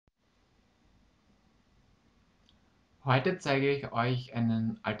Heute zeige ich euch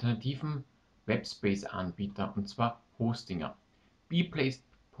einen alternativen Webspace Anbieter, und zwar Hostinger.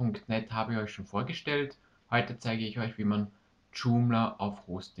 bplace.net habe ich euch schon vorgestellt. Heute zeige ich euch, wie man Joomla auf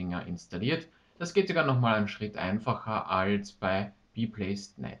Hostinger installiert. Das geht sogar nochmal einen Schritt einfacher als bei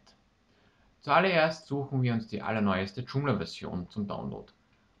bplace.net. Zuallererst suchen wir uns die allerneueste Joomla-Version zum Download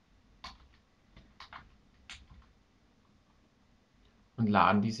und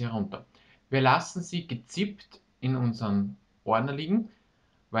laden diese herunter. Wir lassen sie gezippt in unseren Ordner liegen,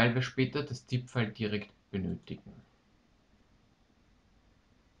 weil wir später das ZIP-File direkt benötigen.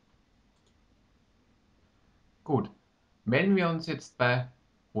 Gut, melden wir uns jetzt bei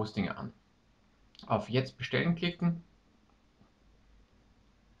Hostinger an. Auf Jetzt bestellen klicken,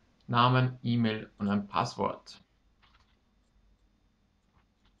 Namen, E-Mail und ein Passwort.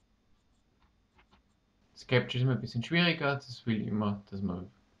 Das Captcha ist immer ein bisschen schwieriger, das will immer, dass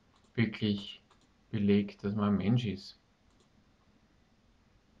man wirklich belegt, dass man ein Mensch ist.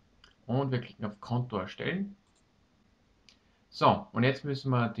 Und wir klicken auf Konto erstellen. So, und jetzt müssen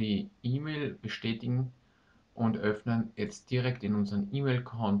wir die E-Mail bestätigen und öffnen jetzt direkt in unserem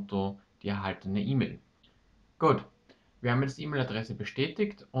E-Mail-Konto die erhaltene E-Mail. Gut, wir haben jetzt die E-Mail-Adresse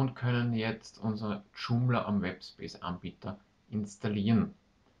bestätigt und können jetzt unser Joomla am Webspace Anbieter installieren.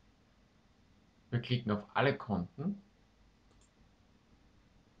 Wir klicken auf alle Konten,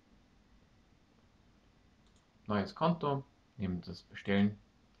 neues Konto, nehmen das Bestellen,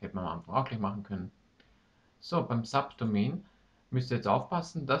 hätte man am Anfang auch gleich machen können. So, beim Subdomain müsst ihr jetzt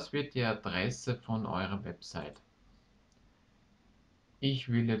aufpassen, das wird die Adresse von eurer Website. Ich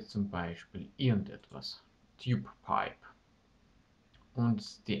will jetzt zum Beispiel irgendetwas, TubePipe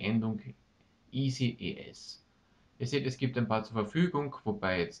und die Endung EasyES. Ihr seht, es gibt ein paar zur Verfügung,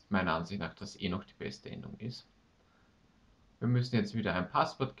 wobei jetzt meiner Ansicht nach das noch die beste Endung ist. Wir müssen jetzt wieder ein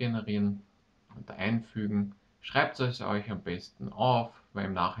Passwort generieren und einfügen. Schreibt es euch am besten auf, weil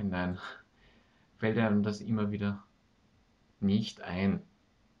im Nachhinein fällt einem das immer wieder nicht ein.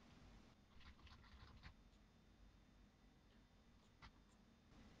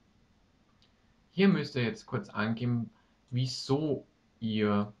 Hier müsst ihr jetzt kurz angeben, wieso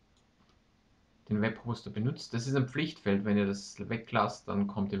ihr den Webhoster benutzt. Das ist ein Pflichtfeld. Wenn ihr das weglasst, dann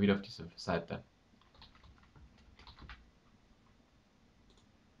kommt ihr wieder auf diese Seite.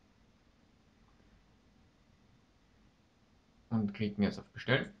 Und klicken jetzt auf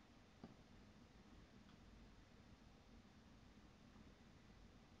Bestellen.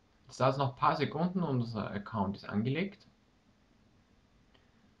 Es dauert noch ein paar Sekunden und unser Account ist angelegt.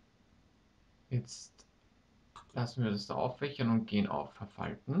 Jetzt lassen wir das da auffächern und gehen auf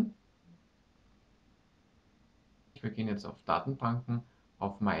Verwalten. Wir gehen jetzt auf Datenbanken,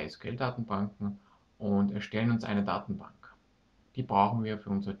 auf MySQL-Datenbanken und erstellen uns eine Datenbank. Die brauchen wir für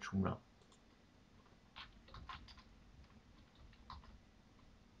unser Joomla.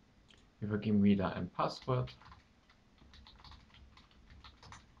 Wir vergeben wieder ein Passwort.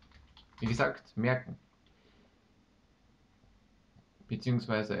 Wie gesagt, merken.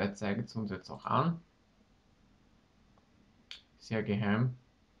 Beziehungsweise er zeigt es uns jetzt auch an. Sehr geheim,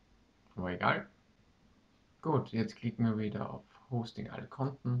 aber egal. Gut, jetzt klicken wir wieder auf Hosting alle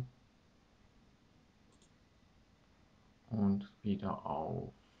Konten und wieder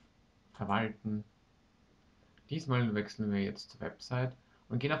auf Verwalten. Diesmal wechseln wir jetzt zur Website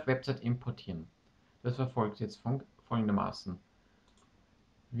und gehen auf Website importieren. Das verfolgt jetzt folgendermaßen.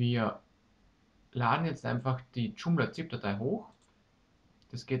 Wir laden jetzt einfach die Joomla ZIP-Datei hoch.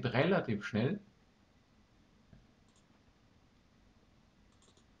 Das geht relativ schnell.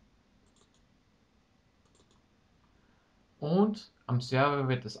 Und am Server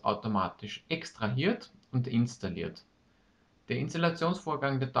wird es automatisch extrahiert und installiert. Der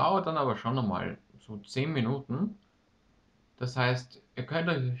Installationsvorgang, der dauert dann aber schon einmal so 10 Minuten. Das heißt, ihr könnt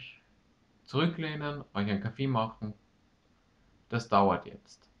euch zurücklehnen, euch einen Kaffee machen. Das dauert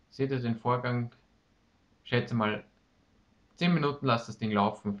jetzt. Seht ihr den Vorgang? Schätze mal 10 Minuten, lasst das Ding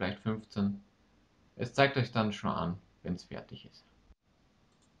laufen, vielleicht 15. Es zeigt euch dann schon an, wenn es fertig ist.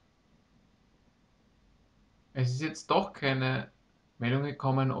 Es ist jetzt doch keine Meldung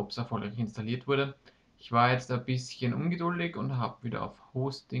gekommen, ob es erfolgreich installiert wurde. Ich war jetzt ein bisschen ungeduldig und habe wieder auf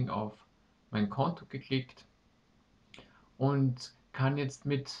Hosting auf mein Konto geklickt und kann jetzt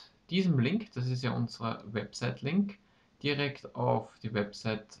mit diesem Link, das ist ja unser Website-Link, direkt auf die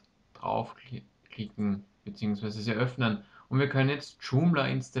Website draufklicken bzw. sie öffnen und wir können jetzt Joomla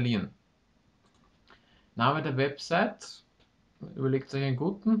installieren. Name der Website, überlegt euch einen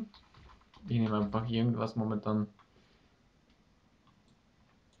guten. Ich nehme einfach irgendwas momentan.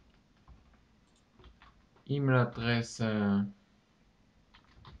 E-Mail-Adresse.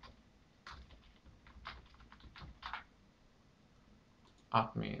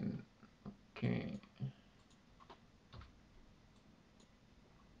 Admin. Okay.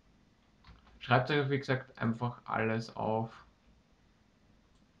 Schreibt euch, wie gesagt, einfach alles auf,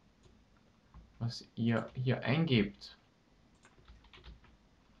 was ihr hier eingebt.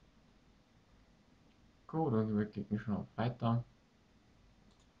 Gut, und wir klicken schon auf Weiter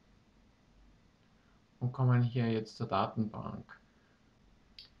und kommen hier jetzt zur Datenbank.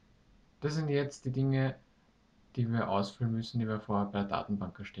 Das sind jetzt die Dinge, die wir ausfüllen müssen, die wir vorher bei der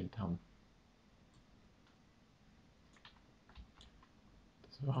Datenbank erstellt haben.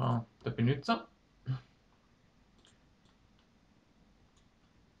 Das war der Benutzer.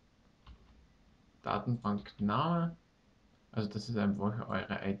 Datenbankname, also das ist einfach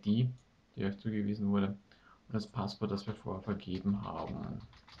eure ID, die euch zugewiesen wurde, und das Passwort, das wir vorher vergeben haben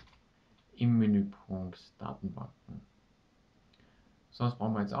im Menüpunkt Datenbanken. Sonst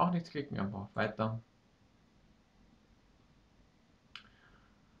brauchen wir jetzt auch nichts klicken, einfach auf Weiter.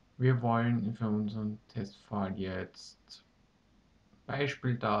 Wir wollen für unseren Testfall jetzt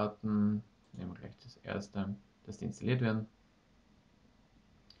Beispieldaten, nehmen wir gleich das erste, dass die installiert werden.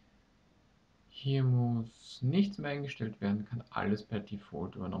 Hier muss nichts mehr eingestellt werden, kann alles per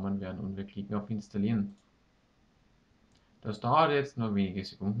Default übernommen werden und wir klicken auf Installieren. Das dauert jetzt nur wenige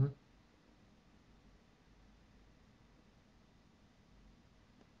Sekunden.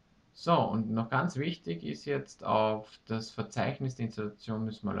 So, und noch ganz wichtig ist jetzt, auf das Verzeichnis der Installation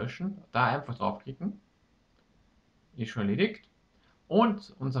müssen wir löschen. Da einfach draufklicken. Ist schon erledigt.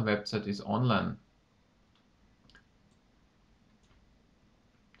 Und unsere Website ist online.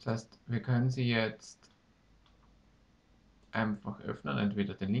 Das heißt, wir können sie jetzt einfach öffnen,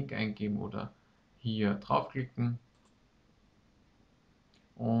 entweder den Link eingeben oder hier draufklicken.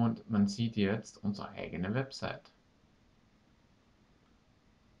 Und man sieht jetzt unsere eigene Website.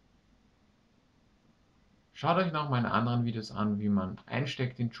 Schaut euch noch meine anderen Videos an, wie man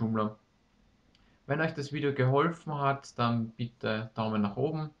einsteckt in Joomla. Wenn euch das Video geholfen hat, dann bitte Daumen nach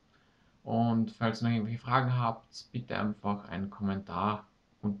oben. Und falls ihr noch irgendwelche Fragen habt, bitte einfach einen Kommentar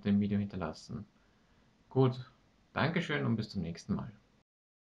unter dem Video hinterlassen. Gut, Dankeschön und bis zum nächsten Mal.